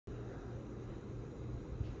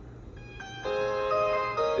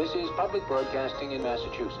This is public broadcasting in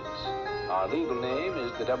Massachusetts. Our legal name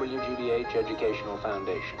is the WGBH Educational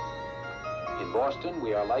Foundation. In Boston,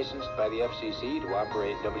 we are licensed by the FCC to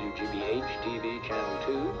operate WGBH-TV Channel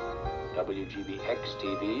 2,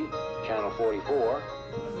 WGBX-TV Channel 44,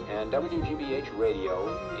 and WGBH Radio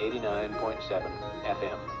 89.7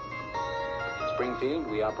 FM. In Springfield,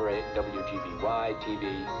 we operate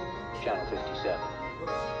WGBY-TV Channel 57.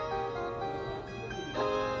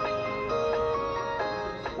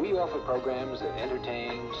 We offer programs that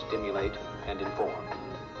entertain, stimulate, and inform.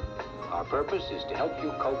 Our purpose is to help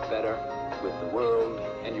you cope better with the world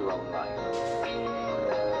and your own life.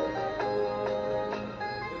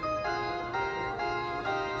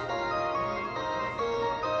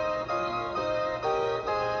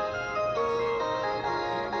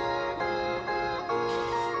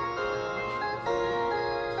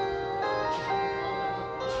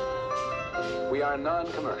 We are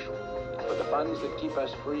non-commercial. For the funds that keep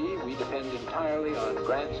us free, we depend entirely on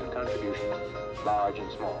grants and contributions, large and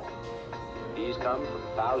small. These come from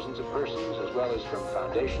thousands of persons as well as from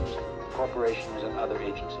foundations, corporations, and other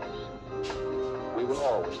agencies. We will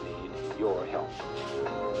always need your help.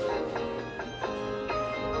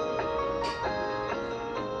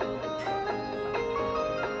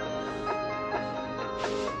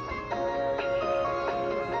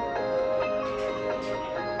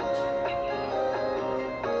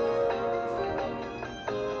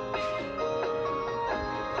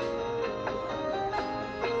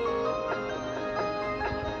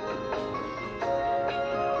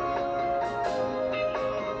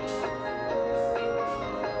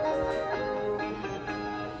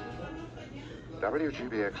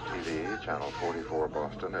 WGBX-TV, Channel 44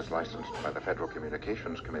 Boston, is licensed by the Federal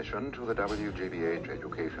Communications Commission to the WGBH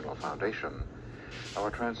Educational Foundation. Our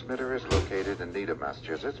transmitter is located in Needham,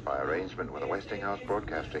 Massachusetts, by arrangement with the Westinghouse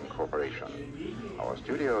Broadcasting Corporation. Our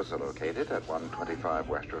studios are located at 125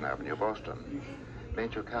 Western Avenue, Boston.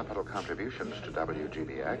 Major capital contributions to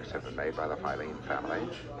WGBX have been made by the Filene family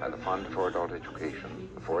and the Fund for Adult Education,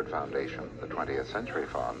 the Ford Foundation, the 20th Century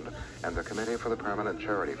Fund, and the Committee for the Permanent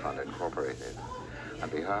Charity Fund, Incorporated. On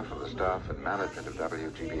behalf of the staff and management of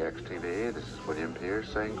WGBX-TV, this is William Pierce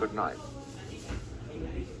saying good night.